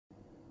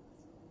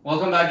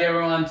Welcome back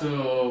everyone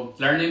to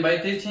Learning by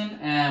Teaching,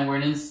 and we're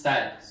in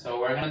stat. So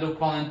we're going to do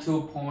problem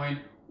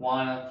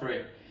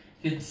 2.103.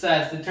 It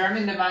says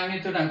determine the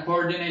magnitude and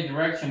coordinate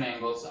direction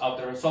angles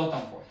of the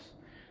resultant force.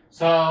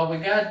 So we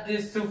got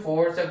these two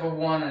forces, F of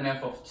 1 and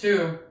F of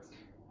 2.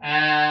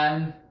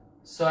 And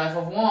so F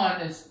of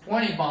 1 is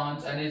 20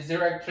 pounds and it's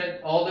directed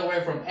all the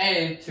way from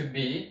A to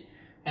B.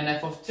 And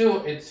F of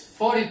 2 it's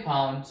 40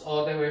 pounds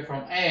all the way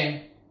from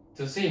A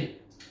to C.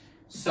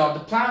 So the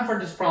plan for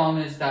this problem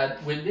is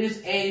that with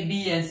these A,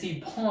 B, and C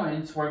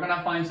points, we're going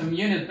to find some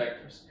unit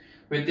vectors.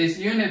 With these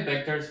unit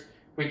vectors,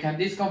 we can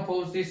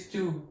decompose these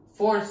two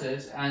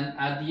forces and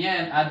at the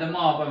end add them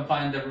up and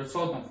find the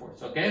resultant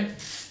force, okay?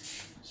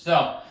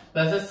 So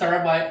let's just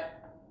start by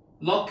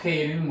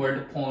locating where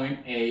the point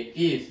A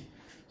is.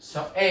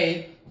 So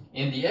A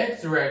in the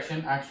X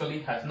direction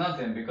actually has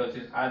nothing because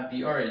it's at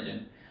the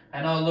origin.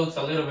 I know it looks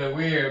a little bit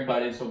weird,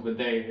 but it's over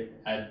there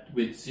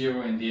with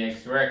 0 in the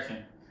X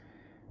direction.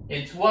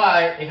 Its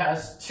Y, it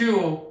has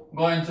 2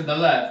 going to the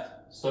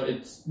left, so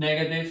it's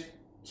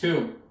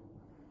 -2.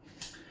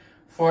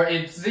 For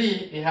its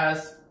Z, it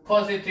has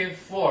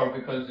 +4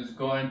 because it's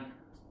going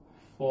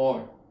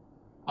 4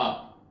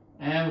 up.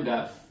 And we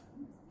got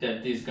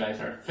that these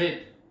guys are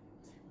fit.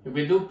 If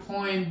we do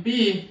point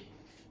B,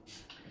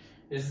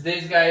 it's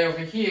this guy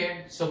over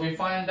here, so we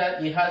find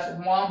that it has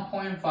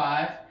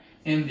 1.5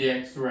 in the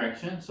X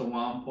direction, so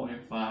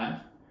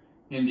 1.5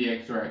 in the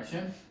X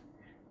direction.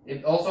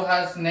 It also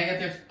has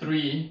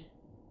 -3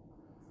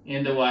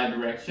 in the Y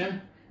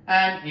direction,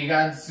 and it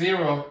got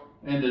 0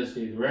 in the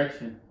Z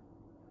direction.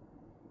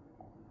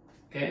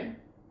 Okay,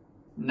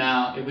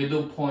 now if we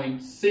do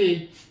point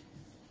C,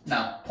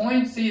 now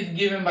point C is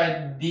given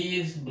by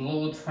this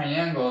blue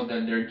triangle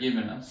that they're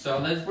giving us. So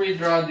let's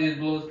redraw this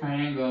blue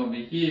triangle over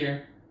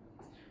here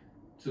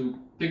to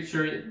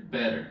picture it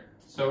better.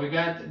 So we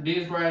got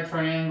this right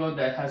triangle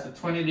that has a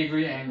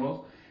 20-degree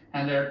angle,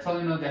 and they're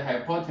telling us the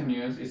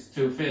hypotenuse is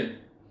 2 feet.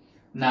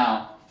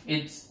 Now,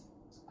 its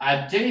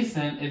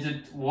adjacent is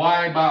a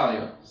Y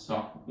value,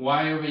 so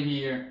Y over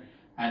here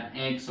and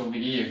X over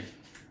here.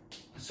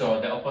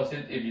 So the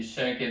opposite, if you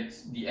check,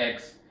 it's the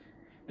X.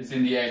 It's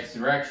in the X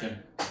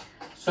direction.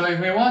 So if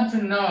we want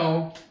to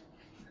know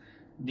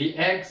the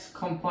X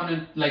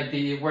component, like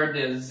where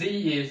the Z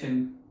is,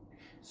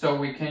 so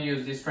we can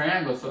use this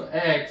triangle. So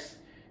X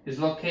is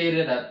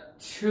located at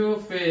 2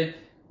 feet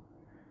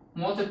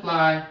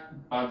multiplied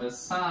by the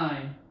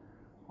sine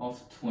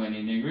of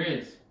 20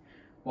 degrees.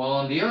 While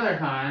on the other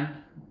hand,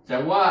 the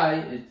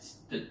Y, it's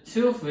the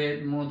 2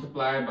 feet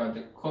multiplied by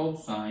the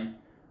cosine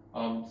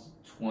of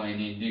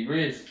 20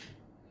 degrees.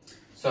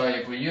 So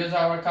if we use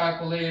our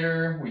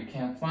calculator, we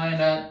can find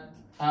that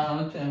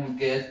out and we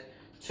get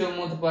 2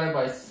 multiplied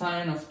by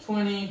sine of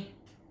 20.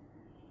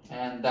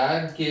 And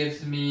that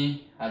gives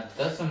me a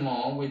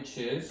decimal, which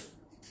is,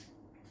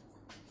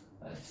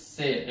 let's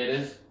see, it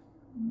is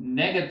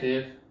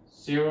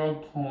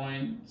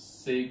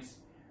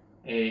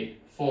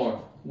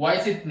 -0.684. Why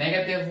is it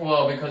negative?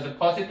 Well, because the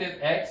positive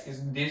X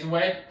is this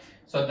way,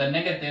 so the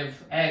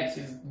negative X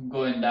is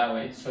going that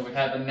way. So we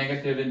have a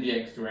negative in the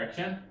X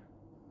direction.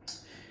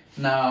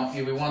 Now,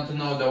 if we want to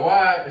know the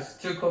Y, it's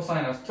 2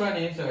 cosine of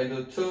 20, so we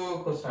do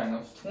 2 cosine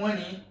of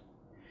 20,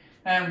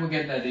 and we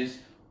get that is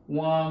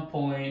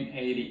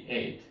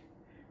 1.88.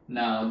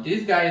 Now,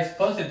 this guy is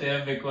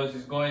positive because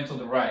it's going to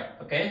the right,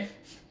 okay?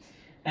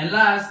 And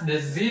last, the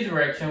Z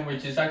direction,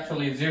 which is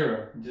actually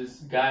 0. This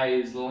guy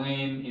is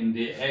laying in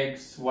the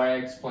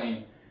XY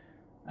plane.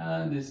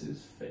 And this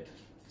is fit.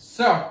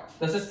 So,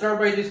 let's start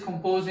by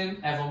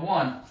decomposing F of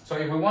 1. So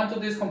if we want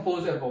to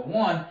decompose F of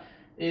 1,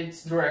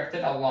 it's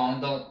directed along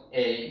the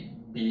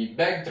AB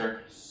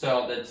vector.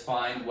 So let's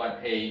find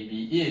what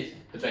AB is,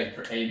 the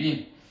vector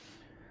AB.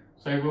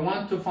 So if we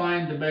want to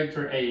find the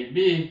vector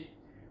AB,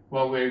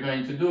 what we're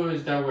going to do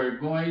is that we're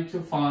going to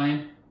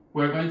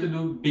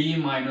do B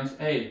minus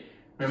A.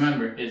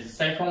 Remember, it's the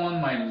second one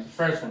minus the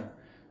first one.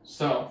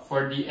 So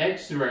for the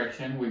X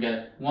direction, we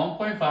get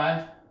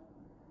 1.5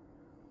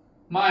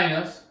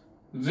 minus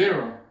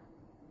 0.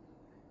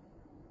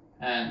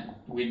 And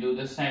we do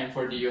the same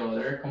for the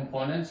other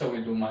component. So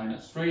we do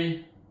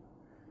 -3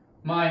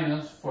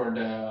 minus for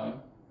the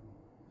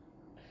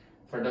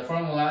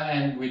formula,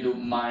 and we do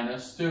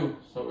 -2.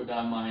 So we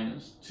got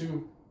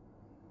 -2.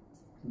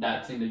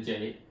 That's in the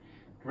J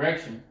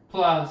direction.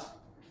 Plus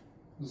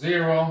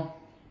 0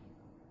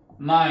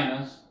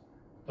 minus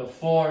the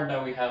 4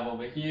 that we have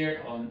over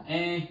here on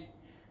A.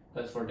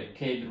 That's for the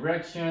K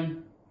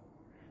direction.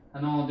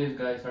 And all these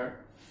guys are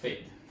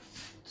fit.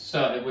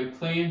 So if we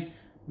clean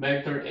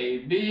vector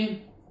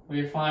AB,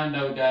 we find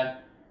out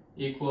that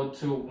equal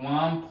to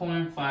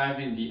 1.5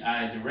 in the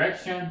I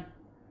direction,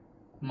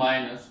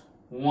 minus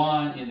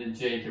 1 in the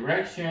J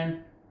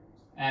direction,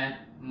 and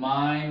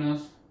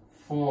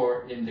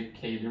 -4 in the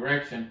K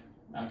direction,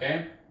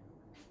 okay?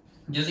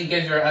 Just in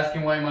case you're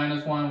asking why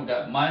 -1, we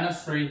got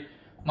 -3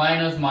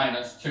 minus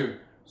 -2.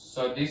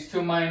 So these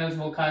two minus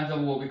will cancel,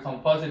 will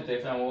become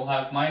positive, and we'll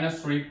have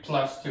 -3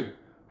 plus 2.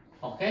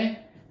 Okay?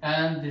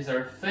 And these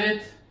are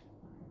fit.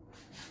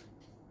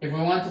 If we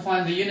want to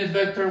find the unit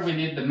vector, we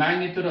need the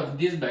magnitude of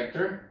this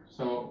vector.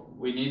 So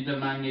we need the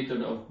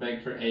magnitude of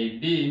vector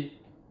AB,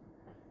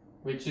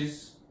 which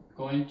is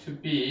going to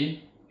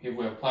be, if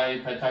we apply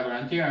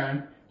Pythagorean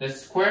theorem, the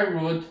square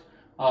root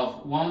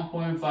of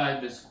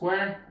 1.5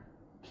 squared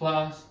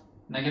plus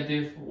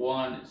negative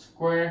 1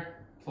 squared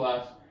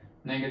plus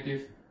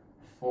negative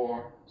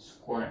 4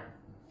 squared.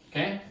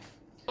 Okay?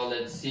 So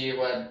let's see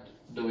what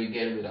do we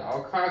get with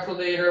our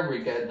calculator. We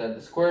get that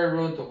the square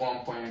root of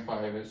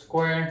 1.5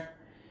 squared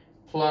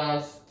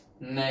plus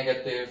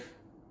negative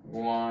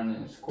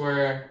 1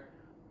 squared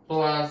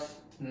plus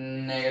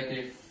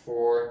negative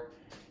 4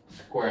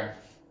 squared.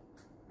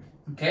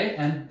 Okay,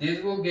 and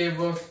this will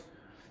give us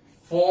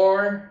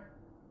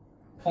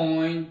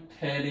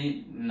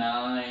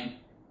 4.39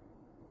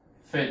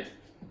 feet.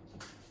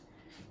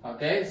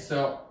 Okay,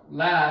 so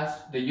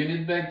last, the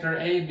unit vector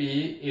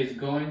AB is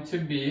going to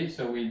be,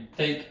 so we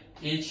take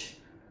each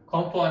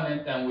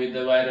component and we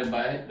divide it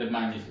by the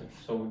magnitude.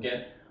 So we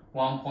get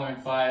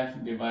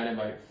 1.5 divided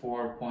by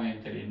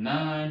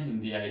 4.39 in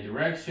the I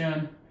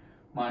direction,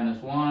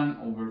 minus 1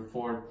 over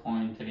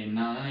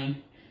 4.39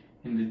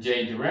 in the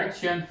J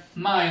direction,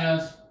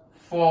 minus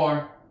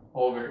 4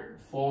 over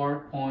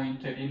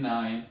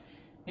 4.39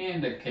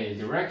 in the K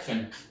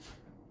direction.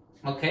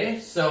 Okay,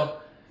 so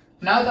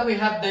now that we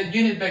have the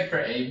unit vector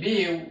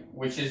AB,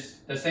 which is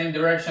the same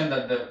direction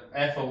that the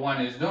f of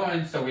 1 is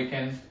doing, so we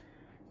can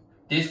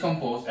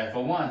decompose f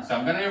of 1. So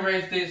I'm going to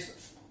erase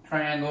this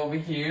triangle over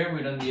here,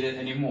 we don't need it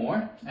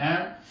anymore,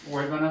 and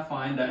we're going to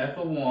find that f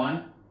of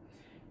 1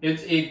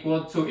 is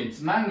equal to its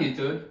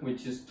magnitude,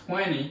 which is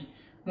 20,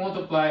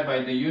 multiplied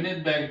by the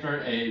unit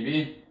vector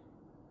AB.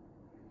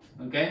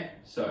 Okay,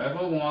 so f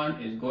of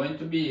 1 is going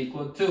to be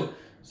equal to,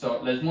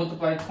 so let's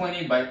multiply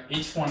 20 by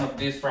each one of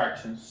these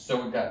fractions.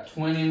 So we got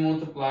 20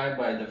 multiplied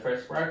by the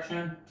first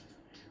fraction,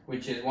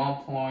 which is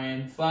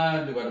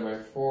 1.5 divided by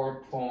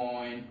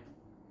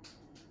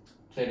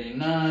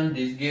 4.39.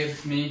 This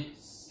gives me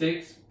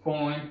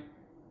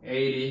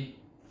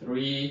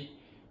 6.83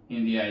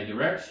 in the I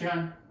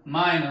direction,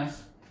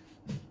 minus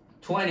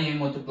 20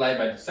 multiplied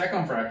by the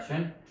second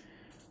fraction,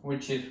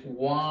 which is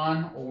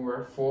 1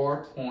 over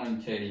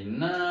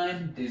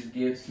 4.39. This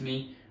gives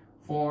me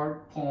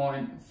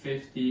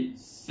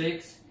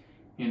 4.56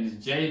 in the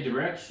J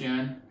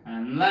direction.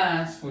 And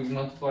last, we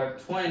multiply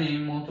 20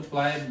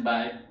 multiplied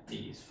by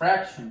these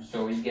fractions.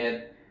 So we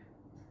get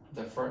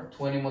the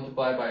 20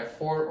 multiplied by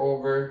 4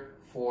 over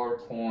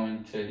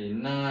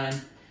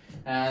 4.39.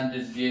 And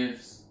this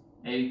gives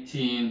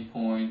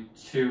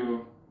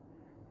 18.2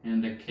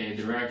 in the K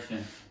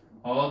direction.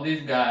 All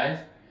these guys,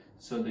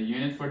 so the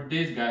unit for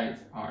these guys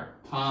are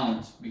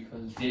pounds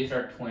because these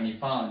are 20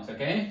 pounds,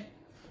 okay?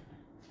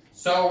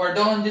 So we're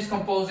done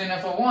decomposing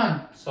f of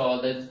 1. So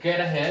let's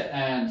get ahead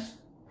and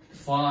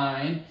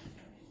find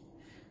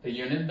the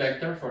unit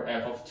vector for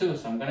f of 2.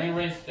 So I'm going to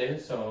erase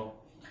this so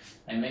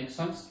I make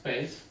some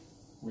space.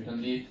 We don't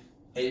need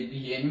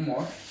AB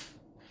anymore.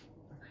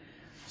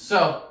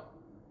 So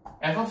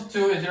f of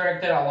 2 is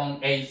directed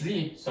along AZ,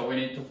 so we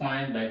need to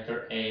find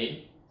vector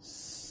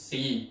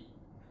AC.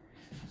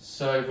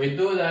 So if we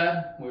do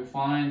that, we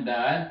find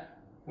that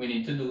we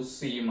need to do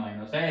C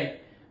minus A.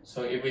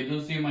 So if we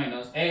do C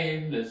minus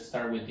A, let's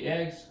start with the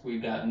X. We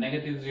got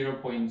negative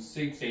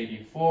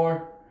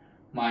 0.684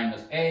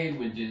 minus A,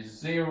 which is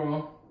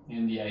 0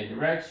 in the I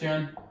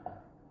direction,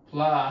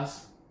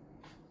 plus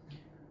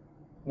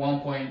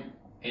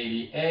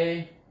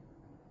 1.88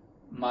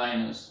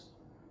 minus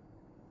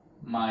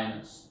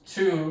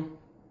 2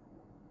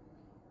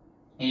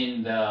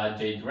 in the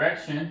J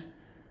direction,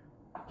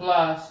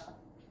 plus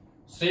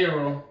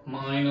 0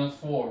 minus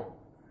 4.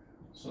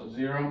 So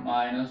 0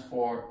 minus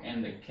 4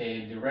 in the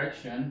K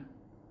direction.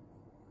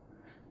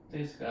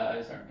 These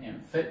guys are in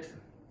fit.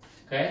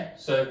 Okay,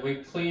 so if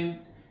we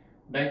clean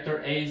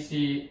vector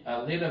AC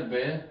a little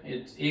bit,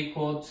 it's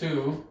equal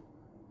to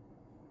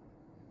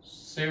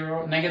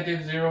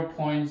negative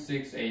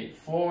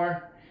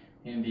 0.684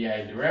 in the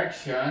I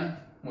direction.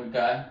 We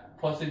got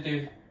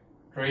positive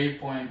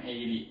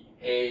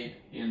 3.88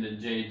 in the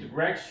J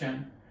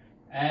direction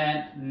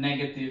and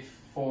negative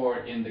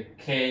 4 in the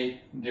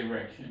K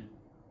direction.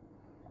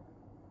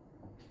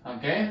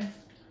 Okay,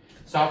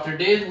 so after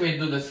this we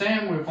do the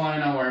same, we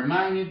find our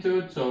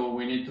magnitude, so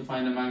we need to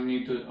find the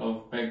magnitude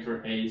of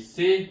vector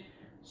AC.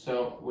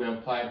 So we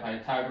apply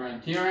Pythagorean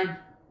theorem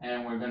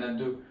and we're gonna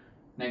do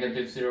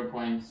negative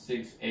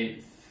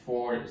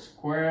 0.684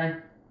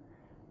 squared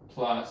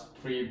plus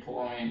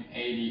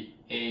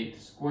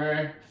 3.88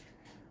 squared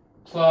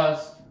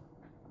plus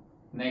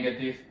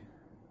negative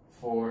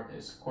 4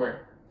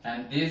 squared.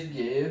 And this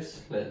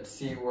gives, let's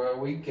see what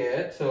we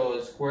get, so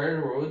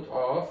square root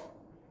of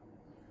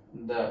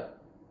the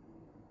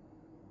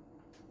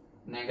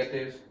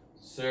negative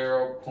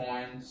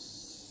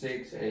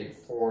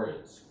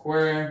 0.684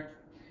 squared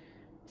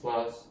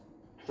plus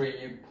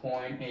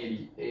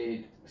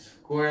 3.88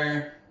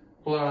 squared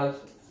plus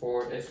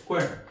 4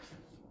 squared.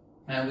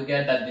 And we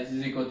get that this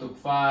is equal to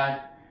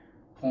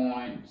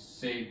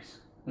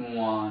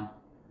 5.61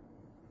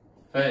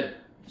 feet.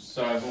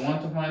 So if we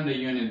want to find the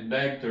unit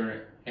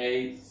vector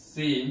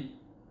AC,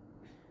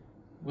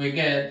 we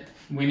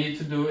need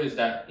to do is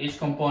that each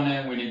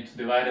component we need to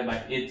divide it by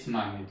its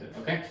magnitude,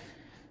 okay?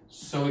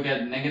 So we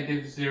get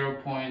negative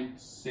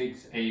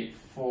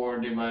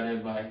 0.684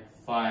 divided by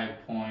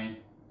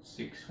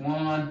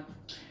 5.61.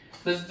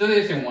 Let's do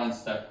this in one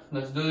step.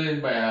 Let's do this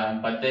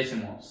by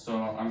decimals. So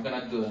I'm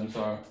gonna do them.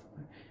 So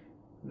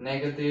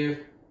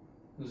negative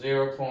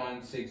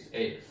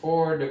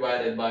 0.684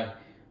 divided by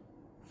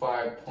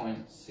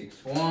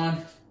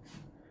 5.61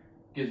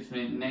 gives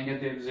me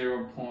negative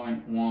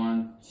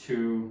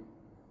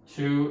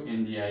 0.122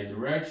 in the I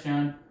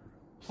direction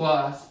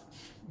plus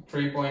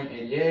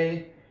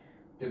 3.88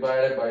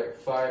 divided by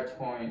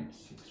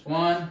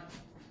 5.61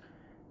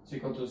 is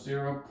equal to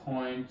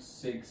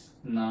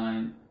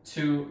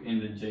 0.692 in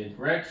the J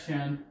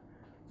direction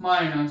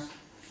minus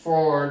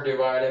 4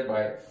 divided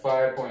by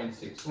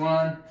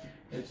 5.61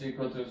 is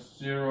equal to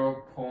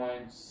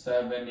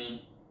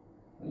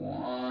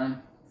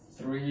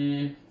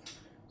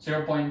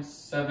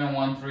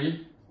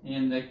 0.713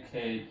 in the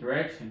K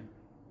direction.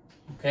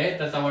 Okay,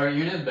 that's our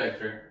unit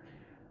vector.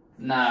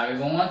 Now, if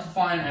we want to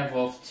find f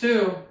of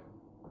 2,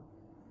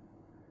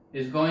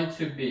 is going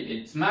to be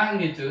its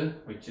magnitude,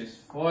 which is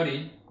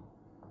 40,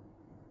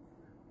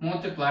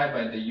 multiplied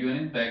by the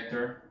unit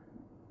vector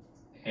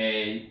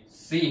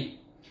AC.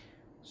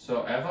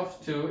 So f of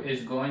 2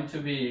 is going to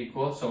be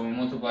equal, so we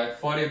multiply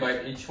 40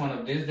 by each one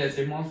of these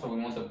decimals, so we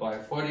multiply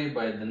 40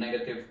 by the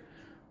negative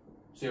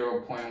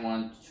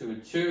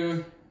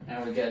 0.122,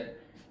 and we get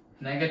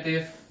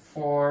negative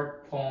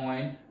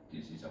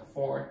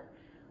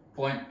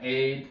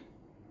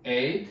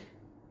 4.88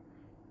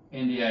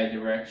 in the I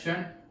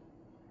direction,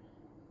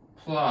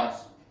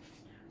 plus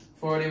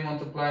 40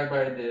 multiplied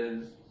by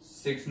the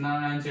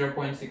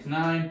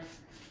 0.69,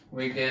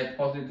 we get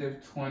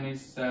positive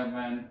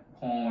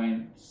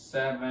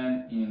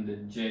 27.7 in the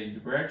J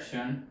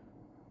direction,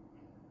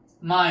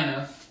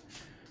 minus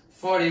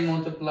 40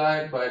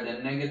 multiplied by the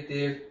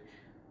negative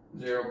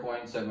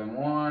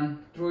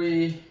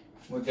 0.713,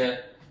 we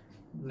get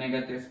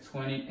negative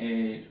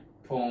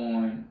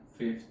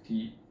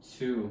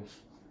 28.52.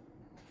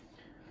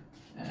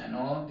 And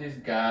all of these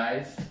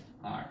guys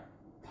are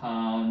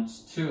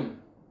pounds too.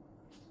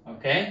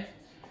 Okay?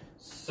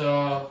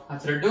 So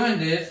after doing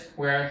this,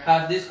 we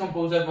have this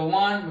composed f of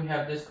 1, we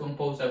have this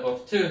composed f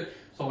of 2,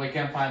 so we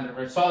can find the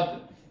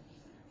resultant.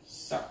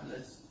 So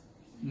let's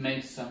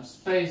make some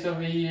space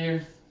over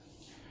here.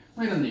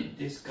 We don't need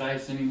these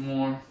guys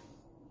anymore.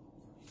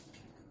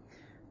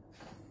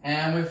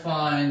 And we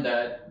find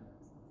that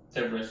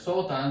the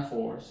resultant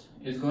force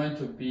is going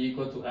to be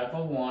equal to f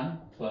of 1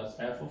 plus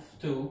f of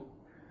 2.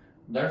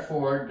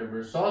 Therefore, the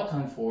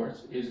resultant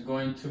force is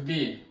going to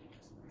be,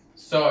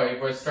 so if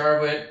we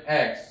start with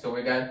x, so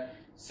we got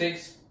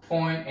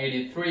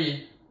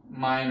 6.83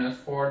 minus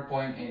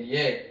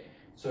 4.88.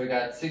 So we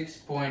got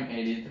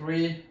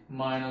 6.83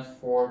 minus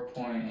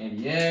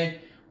 4.88.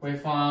 We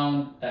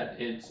found that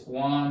it's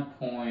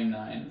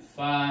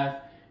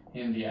 1.95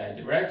 in the I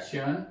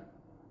direction.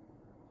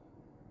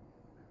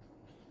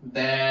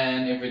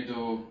 Then if we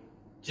do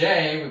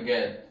J, we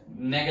get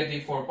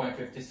negative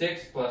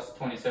 4.56 plus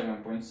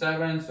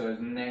 27.7, so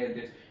it's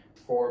negative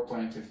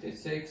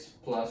 4.56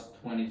 plus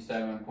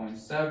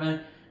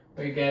 27.7.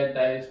 We get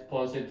that is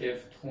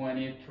positive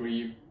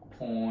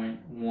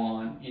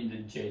 23.1 in the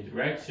J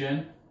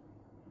direction.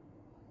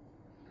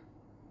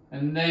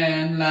 And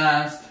then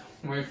last,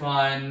 we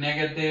find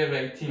negative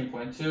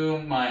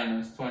 18.2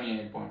 minus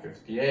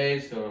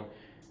 28.58, so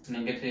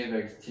negative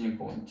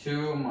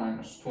 18.2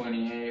 minus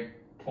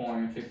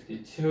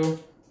 28.52.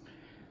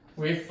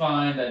 We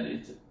find that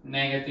it's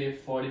negative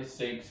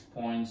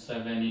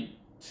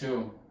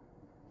 46.72.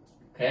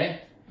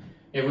 Okay?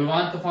 If we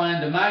want to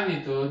find the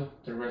magnitude,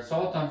 the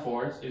resultant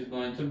force is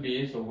going to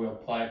be, so we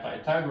apply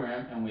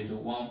Pythagorean and we do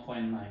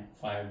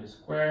 1.95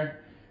 squared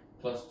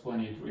plus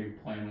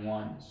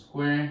 23.1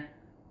 squared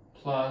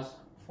plus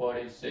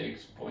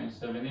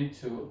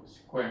 46.72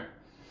 squared.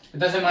 It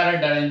doesn't matter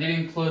that I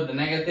didn't include the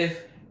negative,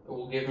 it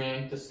will give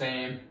me the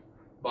same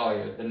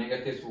value. The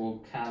negatives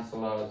will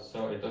cancel out,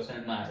 so it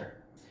doesn't matter.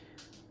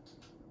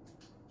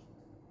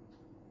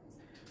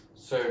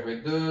 So if we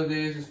do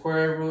this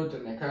square root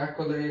in the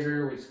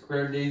calculator, we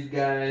square these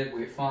guys,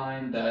 we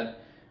find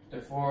that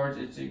the force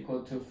is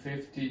equal to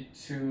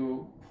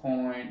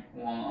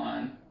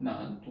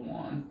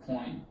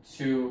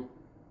 1.2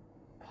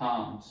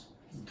 pounds.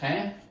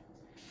 Okay?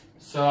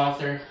 So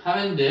after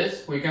having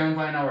this, we can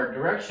find our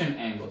direction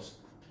angles.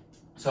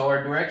 So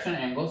our direction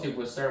angles, if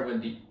we start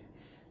with the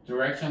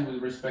direction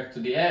with respect to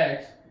the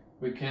x,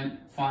 we can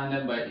find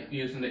them by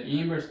using the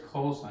inverse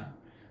cosine.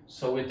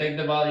 So we take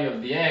the value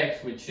of the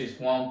x, which is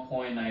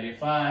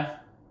 1.95,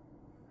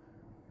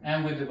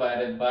 and we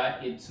divide it by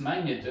its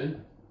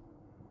magnitude.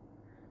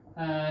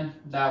 And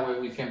that way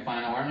we can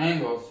find our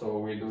angle. So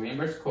we do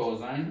inverse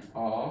cosine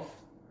of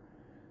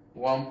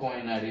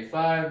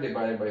 1.95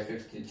 divided by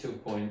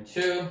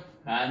 52.2,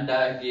 and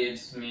that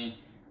gives me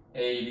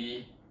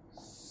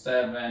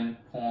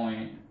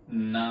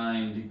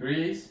 87.9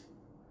 degrees.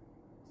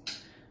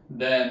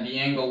 then the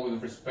angle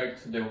with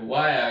respect to the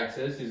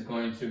y-axis is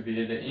going to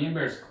be the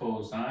inverse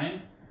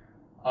cosine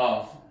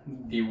of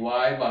the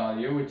y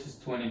value, which is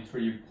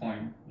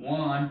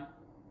 23.1,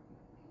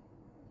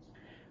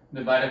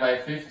 divided by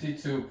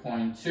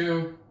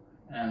 52.2,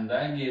 and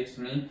that gives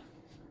me,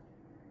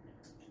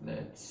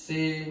 let's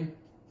see,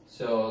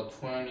 so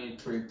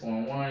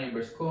 23.1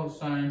 inverse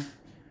cosine,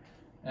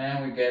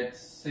 and we get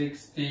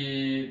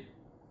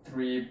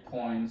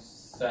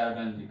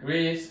 63.7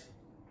 degrees.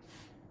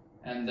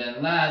 And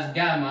then last,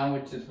 gamma,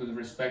 which is with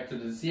respect to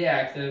the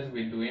z-axis,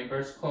 we do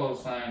inverse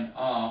cosine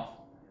of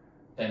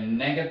the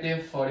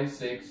negative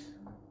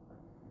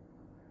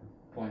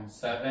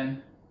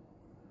 46.7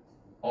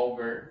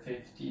 over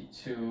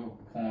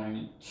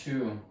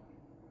 52.2.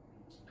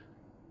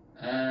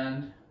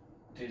 And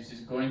this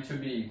is going to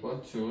be equal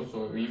to,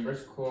 so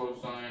inverse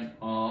cosine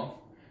of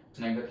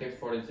negative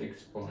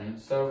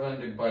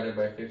 46.7 divided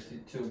by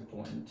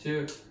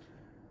 52.2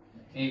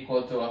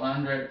 equal to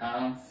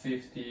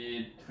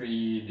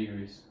 153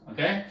 degrees.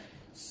 Okay,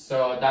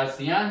 so that's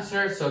the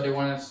answer. So they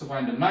want us to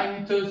find the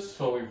magnitude,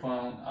 so we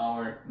found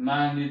our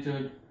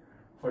magnitude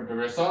for the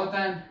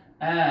resultant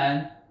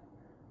and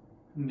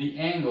the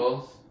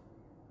angles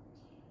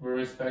with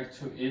respect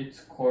to its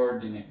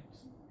coordinates.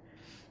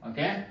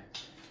 Okay,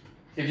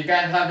 if you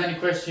guys have any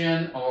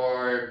question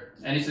or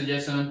any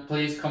suggestion,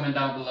 please comment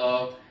down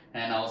below,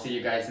 and I'll see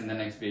you guys in the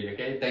next video.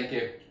 Okay, thank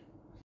you.